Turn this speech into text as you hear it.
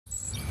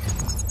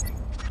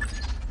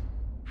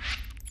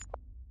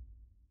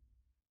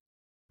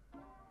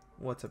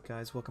What's up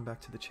guys, welcome back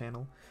to the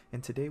channel,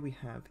 and today we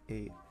have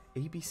a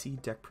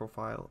ABC deck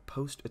profile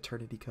post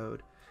Eternity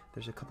Code.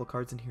 There's a couple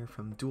cards in here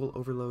from Dual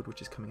Overload,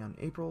 which is coming out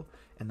in April,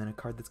 and then a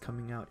card that's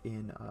coming out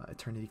in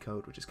Eternity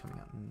Code, which is coming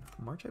out in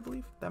March, I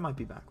believe. That might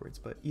be backwards,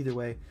 but either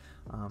way,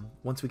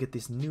 once we get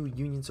this new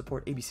Union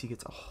support, ABC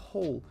gets a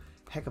whole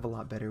heck of a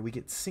lot better. We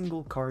get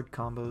single card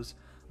combos.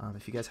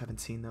 If you guys haven't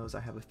seen those,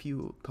 I have a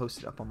few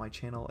posted up on my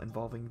channel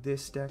involving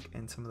this deck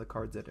and some of the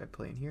cards that I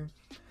play in here.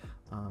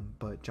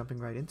 But jumping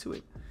right into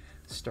it,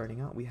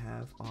 starting out we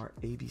have our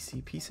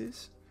ABC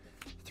pieces: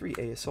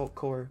 3A Assault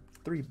Core,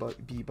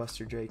 3B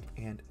Buster Drake,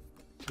 and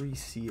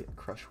 3C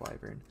Crush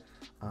Wyvern.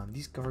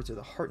 These cards are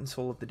the heart and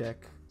soul of the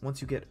deck.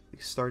 Once you get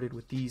started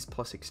with these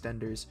plus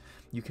extenders,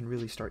 you can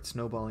really start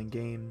snowballing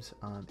games.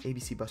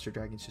 ABC Buster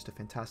Dragon is just a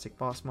fantastic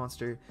boss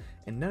monster,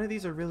 and none of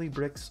these are really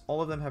bricks.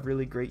 All of them have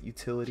really great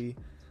utility.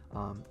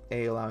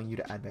 A allowing you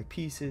to add back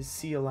pieces,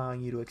 C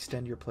allowing you to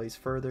extend your plays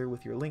further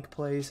with your link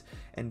plays,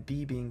 and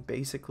B being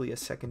basically a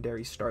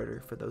secondary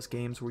starter for those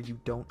games where you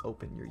don't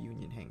open your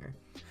Union hanger.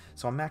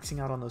 So I'm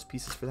maxing out on those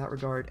pieces for that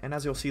regard, and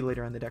as you'll see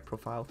later in the deck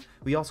profile,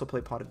 we also play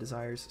Pot of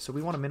Desires, so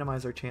we want to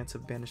minimize our chance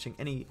of banishing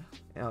any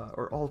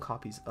or all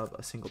copies of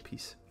a single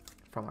piece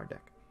from our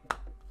deck.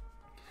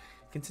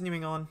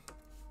 Continuing on,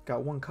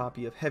 got one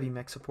copy of Heavy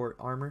Mech Support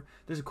Armor.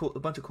 There's a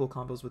bunch of cool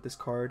combos with this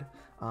card,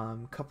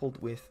 coupled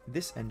with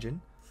this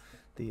engine,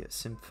 the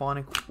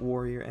Symphonic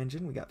Warrior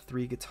engine. We got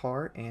 3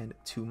 guitar and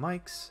 2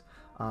 mics.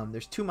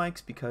 There's 2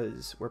 mics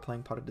because we're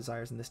playing Pot of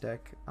Desires in this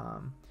deck,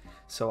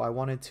 so I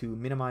wanted to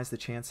minimize the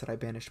chance that I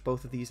banished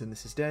both of these and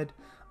this is dead.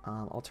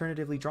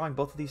 Alternatively, drawing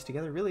both of these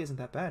together really isn't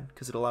that bad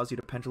because it allows you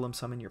to pendulum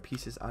summon your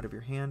pieces out of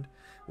your hand,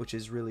 which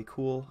is really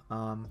cool.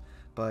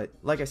 But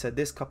like I said,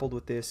 this coupled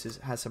with this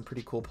has some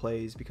pretty cool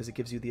plays because it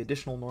gives you the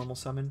additional normal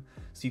summon,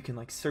 so you can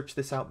like search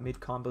this out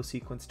mid-combo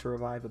sequence to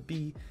revive a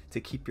B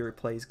to keep your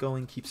plays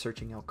going, keep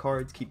searching out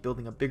cards, keep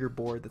building a bigger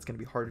board that's going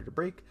to be harder to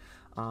break.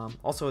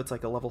 Also, it's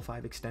like a level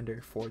 5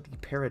 extender for the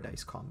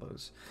Paradise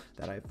combos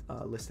that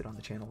I've listed on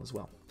the channel as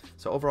well.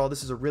 So overall,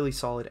 this is a really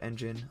solid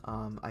engine.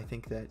 I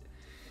think that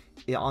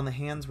on the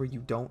hands where you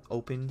don't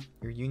open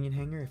your Union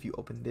hanger, if you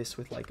open this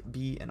with like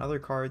B and other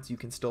cards, you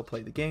can still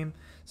play the game.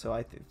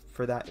 So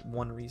for that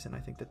one reason, I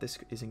think that this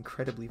is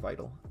incredibly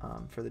vital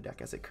for the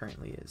deck as it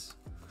currently is.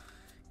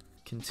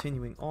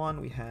 Continuing on,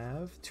 we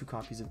have 2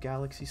 copies of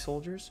Galaxy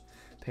Soldiers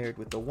paired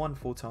with the 1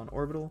 Photon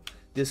Orbital.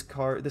 This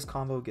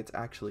combo gets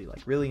actually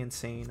like really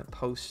insane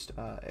post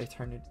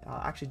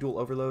actually Dual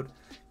Overload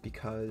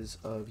because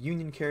of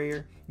Union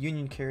Carrier.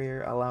 Union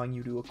Carrier allowing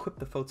you to equip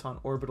the Photon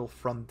Orbital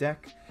from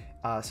deck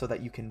so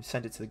that you can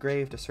send it to the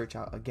grave to search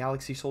out a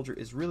Galaxy Soldier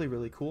is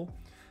really cool.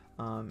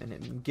 And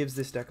it gives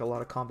this deck a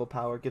lot of combo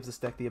power, gives this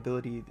deck the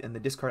ability and the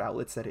discard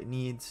outlets that it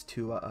needs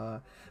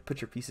to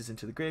put your pieces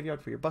into the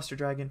graveyard for your Buster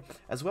Dragon,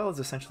 as well as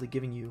essentially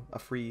giving you a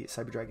free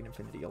Cyber Dragon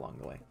Infinity along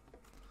the way.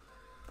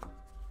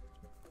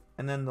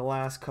 And then the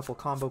last couple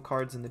combo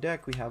cards in the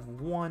deck, we have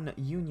 1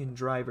 Union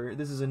Driver.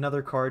 This is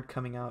another card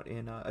coming out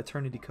in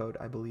Eternity Code,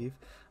 I believe.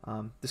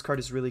 This card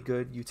is really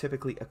good. You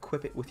typically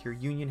equip it with your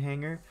Union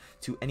hanger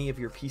to any of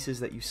your pieces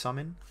that you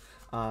summon.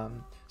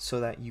 So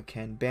that you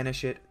can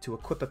banish it to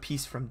equip a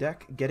piece from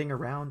deck, getting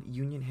around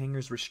Union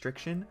Hanger's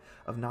restriction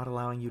of not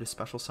allowing you to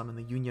special summon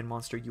the Union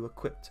monster you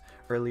equipped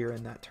earlier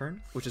in that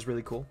turn, which is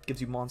really cool.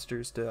 Gives you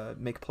monsters to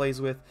make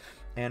plays with,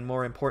 and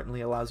more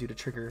importantly allows you to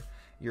trigger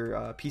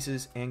your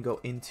pieces and go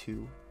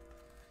into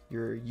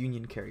your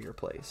Union Carrier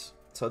plays.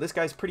 So this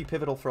guy's pretty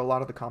pivotal for a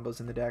lot of the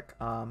combos in the deck.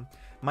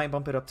 Might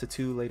bump it up to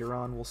 2 later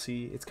on, we'll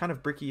see. It's kind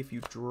of bricky if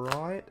you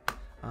draw it,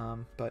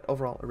 but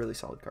overall a really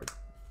solid card.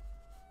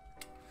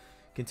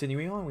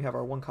 Continuing on, we have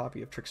our 1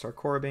 copy of Trickstar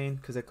Korribane,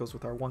 because it goes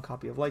with our 1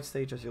 copy of Light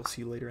Stage, as you'll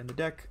see later in the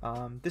deck.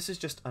 This is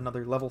just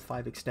another level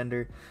 5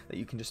 extender that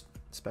you can just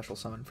special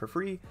summon for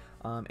free,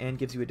 and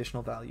gives you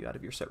additional value out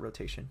of your set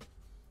rotation,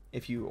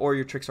 or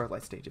your Trickstar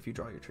Light Stage, if you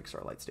draw your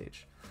Trickstar Light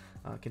Stage.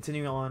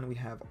 Continuing on, we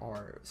have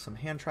some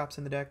hand traps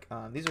in the deck.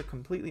 These are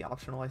completely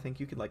optional. I think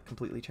you could like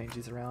completely change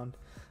these around.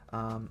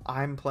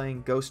 I'm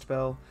playing Ghost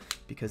Bell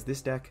because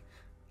this deck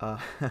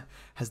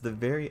has the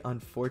very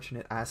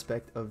unfortunate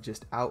aspect of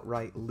just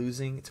outright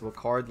losing to a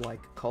card like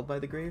Called by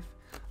the Grave.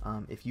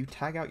 If you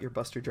tag out your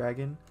Buster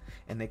Dragon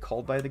and they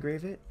Called by the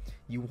Grave it,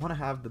 you want to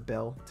have the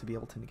Bell to be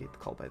able to negate the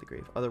Called by the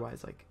Grave.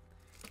 Otherwise, like,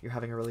 you're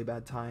having a really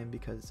bad time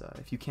because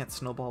if you can't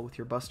snowball with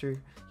your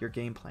Buster, your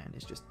game plan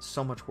is just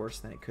so much worse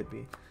than it could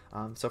be.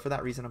 So for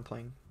that reason, I'm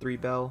playing 3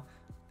 Bell.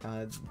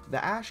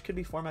 The Ash could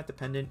be format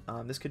dependent.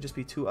 This could just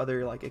be 2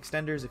 other like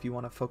extenders if you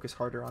want to focus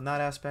harder on that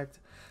aspect.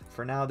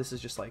 For now, this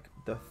is just like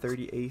the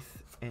 38th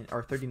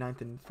or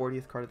 39th and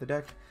 40th card of the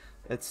deck.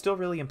 It's still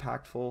really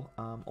impactful.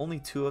 Only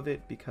 2 of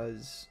it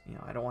because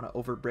I don't want to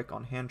over brick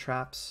on hand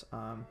traps.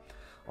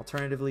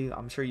 Alternatively,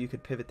 I'm sure you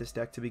could pivot this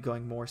deck to be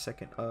going more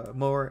second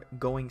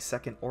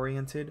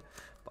oriented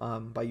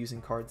by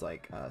using cards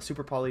like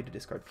Super Poly to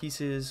discard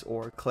pieces,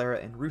 or Clara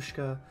and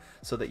Rushka,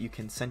 so that you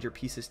can send your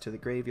pieces to the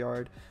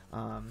graveyard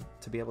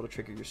to be able to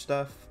trigger your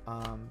stuff.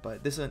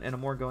 But this in a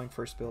more going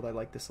first build, I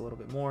like this a little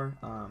bit more.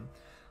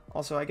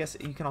 Also, I guess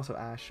you can also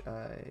Ash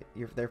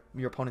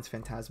your opponent's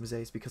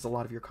Phantasmases because a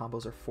lot of your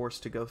combos are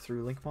forced to go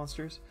through Link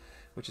monsters,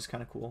 which is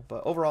kind of cool.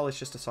 But overall, it's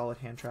just a solid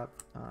hand trap,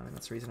 and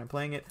that's the reason I'm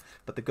playing it.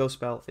 But the Ghost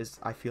Spell is,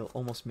 I feel,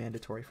 almost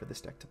mandatory for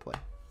this deck to play.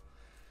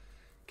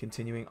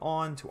 Continuing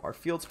on to our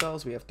field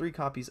spells, we have 3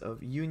 copies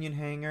of Union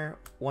Hanger,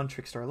 1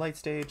 Trickstar Light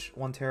Stage,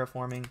 1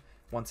 Terraforming,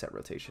 1 Set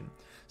Rotation.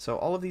 So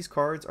all of these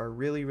cards are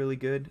really, really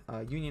good.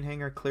 Union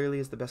Hanger clearly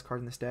is the best card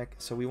in this deck,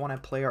 so we want to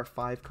play our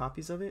 5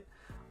 copies of it.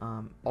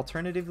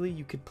 Alternatively,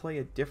 you could play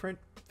a different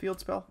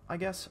field spell, I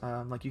guess.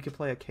 Like you could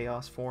play a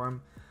Chaos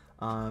Form,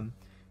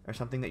 or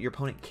something that your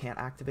opponent can't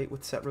activate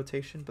with Set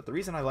Rotation. But the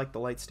reason I like the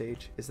Light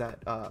Stage is that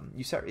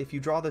if you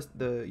draw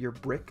your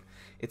brick,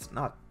 it's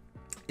not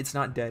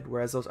dead,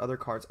 whereas those other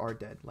cards are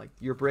dead. Like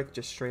your brick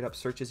just straight up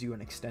searches you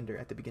an extender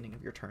at the beginning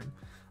of your turn.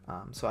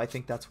 So I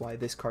think that's why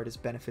this card is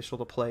beneficial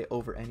to play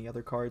over any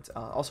other cards.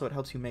 Also, it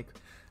helps you make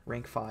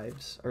rank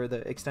 5s, or the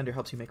extender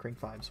helps you make rank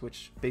 5s,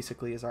 which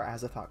basically is our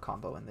Azathoth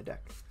combo in the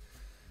deck.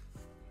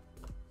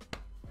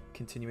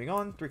 Continuing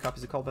on, 3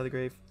 copies of Called by the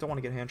Grave, don't want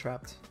to get hand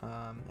trapped,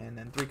 and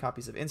then 3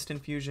 copies of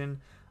Instant Fusion.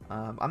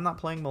 I'm not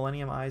playing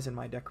Millennium Eyes in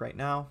my deck right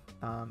now.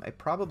 It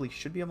probably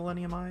should be a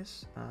Millennium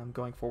Eyes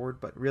going forward,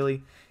 but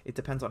really it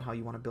depends on how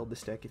you want to build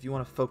this deck. If you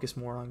want to focus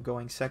more on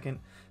going second,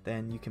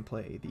 then you can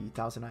play the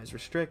Thousand Eyes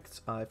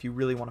Restrict. If you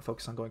really want to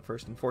focus on going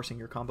first and forcing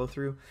your combo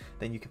through,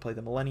 then you can play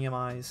the Millennium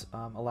Eyes,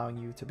 allowing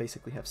you to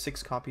basically have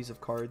 6 copies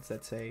of cards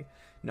that say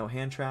no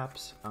hand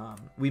traps.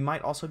 We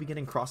might also be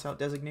getting Crossout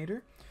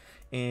Designator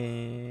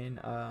in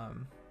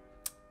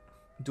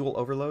Dual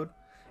Overload,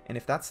 and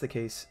if that's the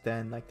case,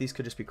 then like these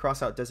could just be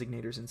Crossout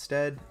Designators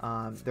instead.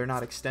 They're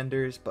not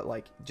extenders, but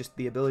like just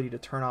the ability to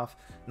turn off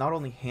not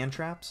only hand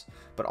traps,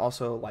 but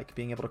also like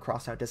being able to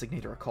Crossout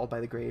Designator or Called by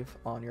the Grave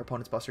on your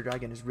opponent's Buster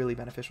Dragon is really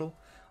beneficial.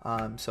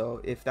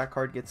 So if that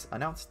card gets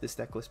announced, this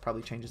deck list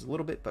probably changes a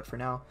little bit, but for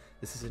now,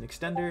 this is an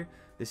extender.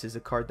 This is a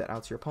card that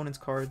outs your opponent's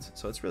cards,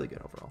 so it's really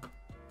good overall.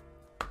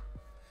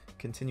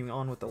 Continuing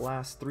on with the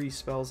last 3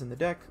 spells in the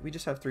deck, we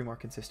just have 3 more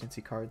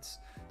consistency cards,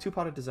 2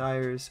 Pot of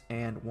Desires,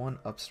 and 1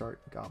 Upstart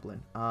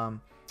Goblin.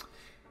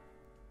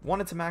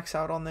 Wanted to max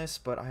out on this,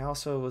 but I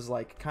also was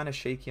like kind of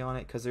shaky on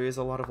it because there is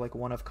a lot of like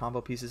one-of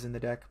combo pieces in the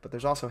deck, but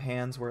there's also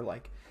hands where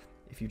like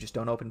if you just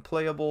don't open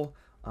playable,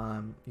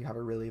 you have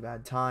a really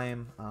bad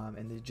time,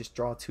 and to just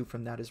draw 2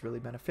 from that is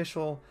really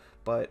beneficial.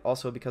 But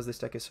also because this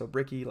deck is so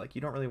bricky, like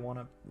you don't really want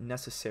to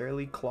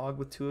necessarily clog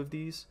with 2 of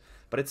these,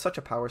 but it's such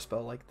a power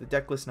spell, like the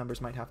deck list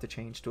numbers might have to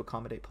change to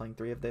accommodate playing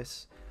 3 of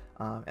this.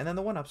 And then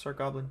the 1 Upstart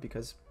Goblin,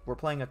 because we're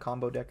playing a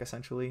combo deck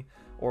essentially,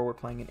 or we're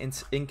playing an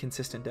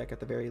inconsistent deck at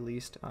the very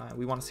least.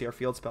 We want to see our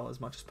field spell as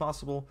much as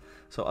possible,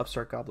 so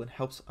Upstart Goblin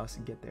helps us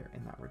get there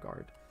in that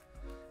regard.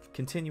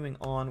 Continuing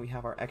on, we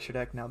have our extra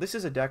deck. Now this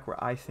is a deck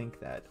where I think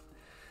that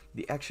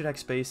the extra deck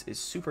space is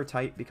super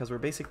tight because we're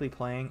basically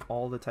playing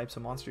all the types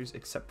of monsters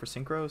except for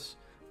Synchros,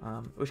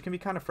 which can be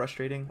kind of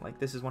frustrating. Like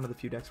this is one of the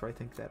few decks where I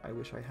think that I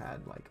wish I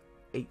had like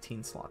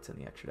 18 slots in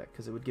the extra deck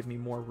because it would give me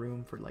more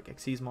room for like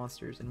Xyz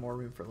monsters and more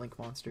room for Link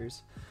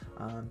monsters.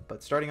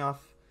 But starting off,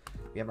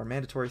 we have our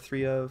mandatory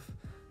 3 of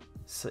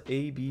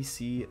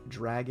ABC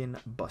Dragon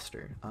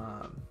Buster.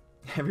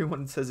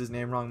 Everyone says his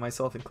name wrong,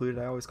 myself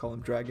included. I always call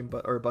him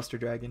Buster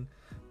Dragon.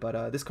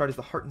 But this card is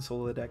the heart and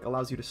soul of the deck.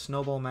 Allows you to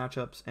snowball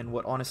matchups, and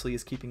what honestly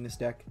is keeping this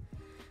deck,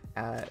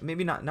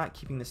 maybe not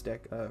keeping this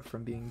deck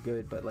from being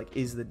good, but like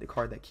is the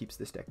card that keeps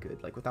this deck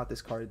good. Like without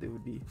this card, it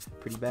would be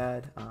pretty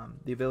bad.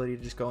 The ability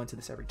to just go into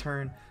this every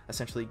turn,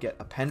 essentially get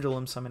a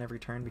Pendulum Summon every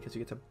turn because you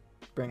get to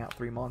bring out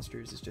 3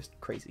 monsters is just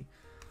crazy.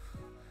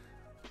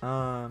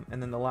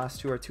 And then the last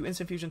 2 are 2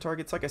 Instant Fusion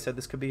targets. Like I said,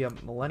 this could be a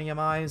Millennium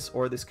Eyes,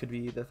 or this could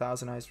be the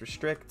Thousand Eyes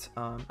Restrict.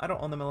 I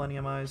don't own the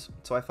Millennium Eyes,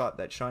 so I thought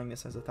that showing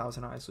this as a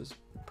Thousand Eyes was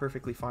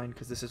perfectly fine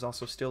because this is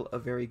also still a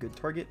very good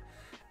target.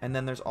 And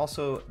then there's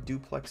also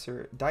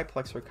Diplexer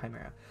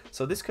Chimera.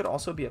 So this could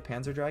also be a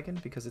Panzer Dragon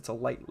because it's a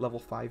light level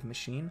 5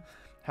 machine.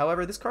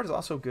 However, this card is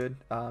also good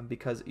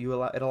because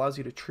it allows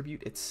you to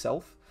tribute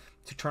itself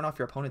to turn off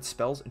your opponent's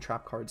spells and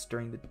trap cards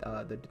during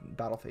the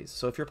battle phase.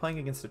 So if you're playing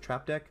against a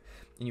trap deck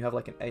and you have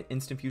like an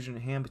instant fusion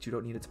in hand but you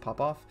don't need it to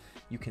pop off,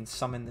 you can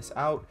summon this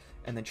out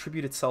and then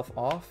tribute itself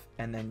off,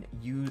 and then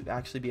you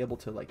actually be able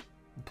to like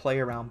play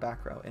around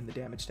back row in the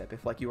damage step.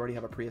 If like you already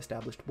have a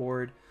pre-established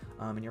board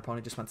and your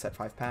opponent just went set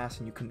 5 pass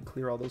and you couldn't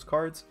clear all those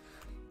cards,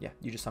 yeah,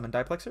 you just summon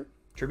Diplexer,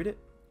 tribute it,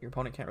 your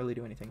opponent can't really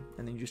do anything,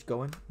 and then you just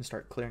go in and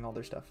start clearing all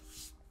their stuff.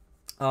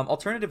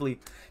 Alternatively,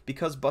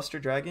 because Buster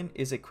Dragon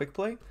is a quick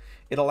play,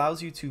 it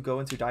allows you to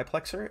go into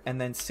Diplexer and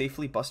then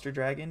safely Buster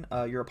Dragon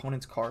your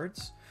opponent's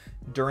cards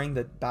during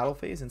the battle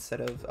phase instead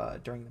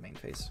of during the main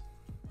phase.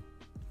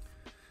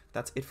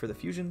 That's it for the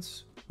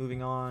fusions.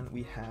 Moving on,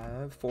 we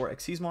have 4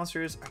 Xyz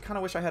monsters. I kind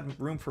of wish I had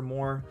room for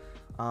more.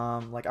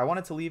 Like I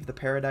wanted to leave the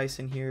Paradise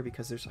in here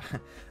because there's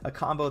a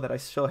combo that I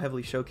so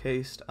heavily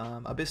showcased.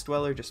 Abyss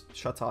Dweller just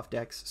shuts off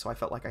decks, so I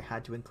felt like I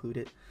had to include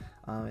it.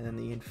 And then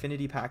the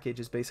Infinity package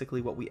is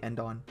basically what we end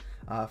on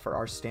for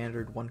our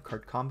standard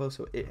 1-card combo,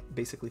 so it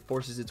basically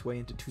forces its way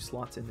into 2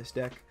 slots in this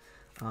deck.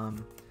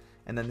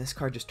 And then this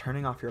card just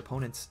turning off your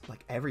opponent's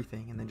like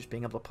everything, and then just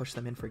being able to push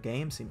them in for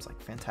game seems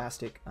like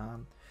fantastic.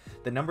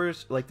 The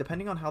numbers, like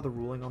depending on how the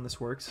ruling on this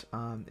works,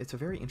 it's a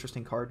very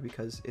interesting card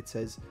because it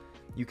says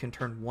you can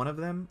turn one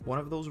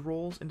of those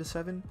rolls into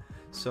 7.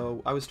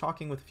 So I was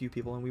talking with a few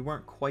people and we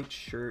weren't quite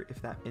sure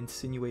if that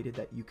insinuated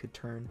that you could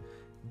turn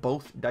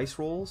both dice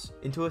rolls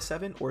into a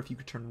 7 or if you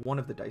could turn one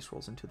of the dice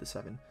rolls into the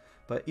 7.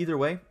 But either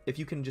way, if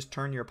you can just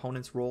turn your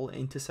opponent's roll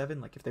into 7,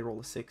 like if they roll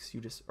a 6,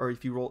 you just, or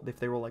if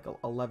they roll like a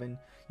 11,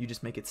 you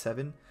just make it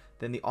 7,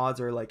 then the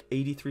odds are like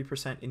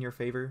 83% in your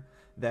favor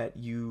that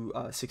you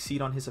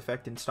succeed on his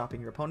effect in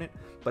stopping your opponent.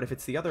 But if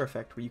it's the other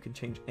effect where you can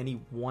change any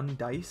one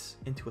dice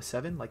into a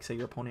 7, like say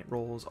your opponent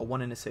rolls a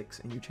 1 and a 6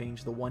 and you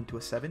change the 1 to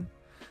a 7,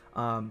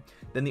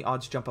 then the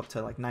odds jump up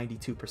to like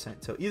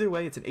 92%. So either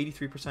way, it's an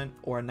 83%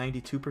 or a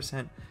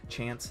 92%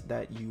 chance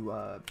that you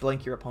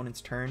blank your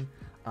opponent's turn.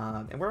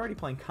 And we're already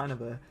playing kind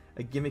of a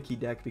gimmicky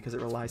deck because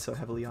it relies so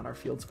heavily on our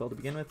field spell to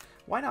begin with.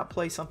 Why not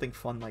play something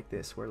fun like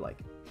this where like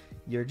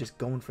you're just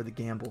going for the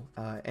gamble,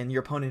 and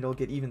your opponent will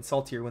get even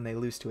saltier when they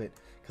lose to it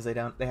because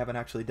they haven't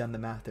actually done the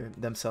math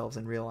themselves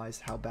and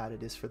realized how bad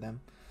it is for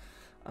them.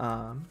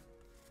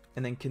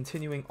 And then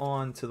continuing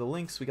on to the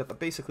links, we got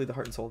basically the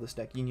heart and soul of this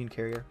deck, Union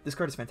Carrier. This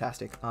card is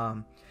fantastic.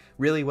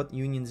 Really what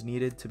Unions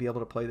needed to be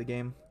able to play the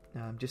game.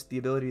 Just the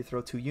ability to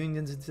throw 2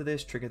 Unions into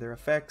this, trigger their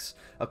effects,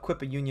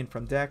 equip a Union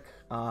from deck.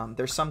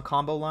 There's some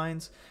combo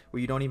lines where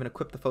you don't even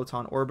equip the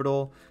Photon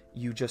Orbital,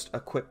 you just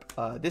equip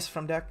this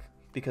from deck,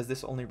 because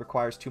this only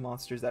requires 2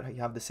 monsters that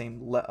have the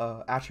same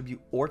attribute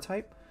or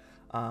type.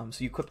 So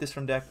you equip this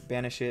from deck,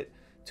 banish it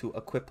to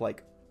equip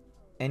like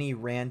any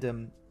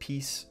random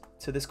piece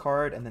to this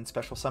card, and then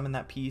special summon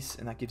that piece,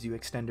 and that gives you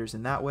extenders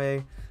in that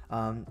way.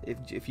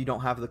 If you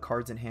don't have the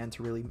cards in hand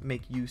to really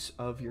make use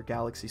of your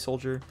Galaxy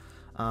Soldier.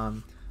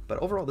 But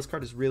overall, this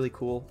card is really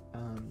cool.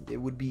 It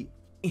would be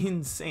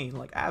insane,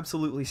 like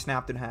absolutely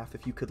snapped in half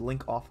if you could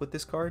link off with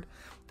this card.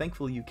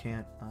 Thankfully, you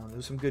can't.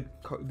 There's some good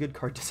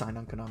card design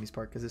on Konami's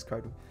part because this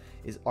card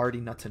is already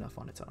nuts enough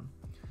on its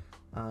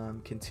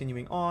own.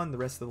 Continuing on, the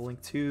rest of the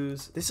Link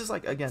 2s. This is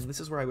like, again, this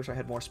is where I wish I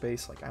had more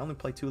space. Like I only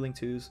play 2 Link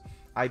 2s,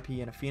 IP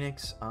and a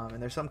Phoenix. And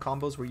there's some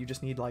combos where you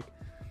just need like,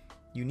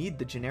 you need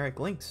the generic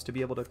links to be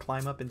able to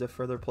climb up into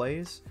further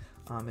plays.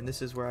 And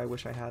this is where I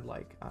wish I had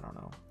like, I don't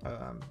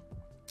know,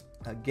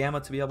 a Gamma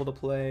to be able to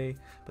play,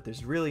 but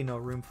there's really no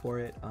room for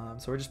it.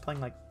 So we're just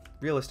playing like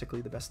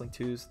realistically the best Link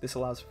 2s. This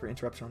allows for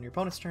interruption on your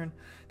opponent's turn.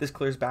 This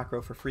clears back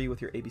row for free with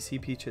your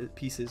ABC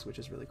pieces, which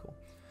is really cool.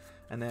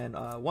 And then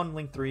 1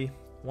 Link 3,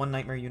 1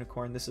 Nightmare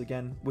Unicorn. This is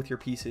again with your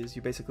pieces.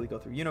 You basically go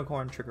through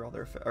Unicorn, trigger all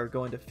their or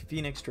go into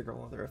Phoenix, trigger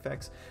all their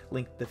effects.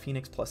 Link the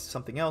Phoenix plus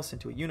something else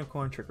into a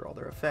Unicorn, trigger all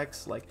their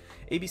effects. Like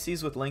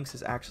ABCs with links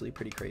is actually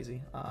pretty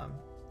crazy.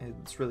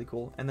 It's really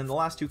cool. And then the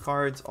last 2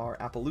 cards are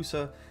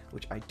Appaloosa,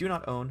 which I do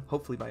not own.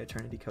 Hopefully by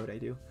Eternity Code I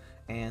do.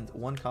 And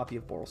 1 copy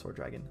of Borrelsword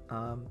Dragon.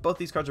 Both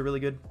these cards are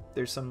really good.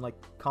 There's some like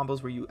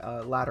combos where you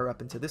ladder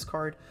up into this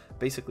card,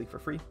 basically for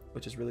free,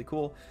 which is really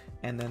cool.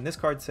 And then this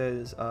card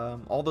says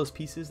all those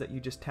pieces that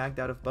you just tagged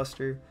out of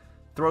Buster,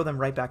 throw them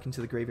right back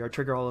into the graveyard,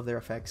 trigger all of their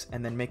effects,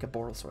 and then make a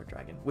Borrelsword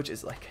Dragon, which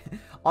is like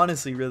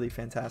honestly really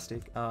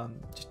fantastic.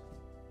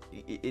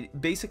 It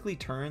basically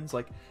turns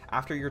like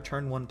after your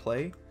turn 1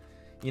 play,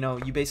 you know,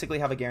 you basically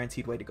have a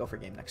guaranteed way to go for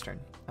game next turn,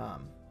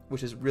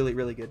 which is really,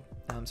 really good.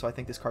 So I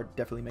think this card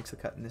definitely makes the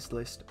cut in this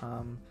list.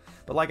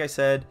 But like I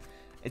said,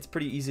 it's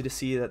pretty easy to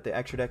see that the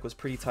extra deck was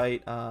pretty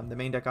tight. The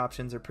main deck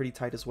options are pretty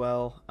tight as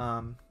well.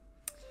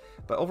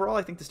 But overall,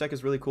 I think this deck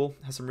is really cool.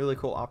 It has some really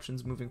cool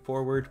options moving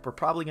forward. We're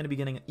probably going to be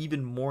getting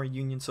even more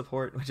Union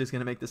support, which is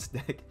going to make this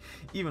deck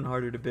even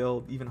harder to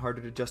build, even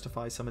harder to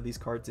justify some of these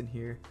cards in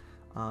here.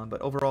 But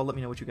overall, let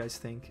me know what you guys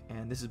think.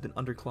 And this has been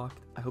Underclocked.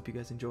 I hope you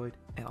guys enjoyed,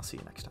 and I'll see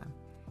you next time.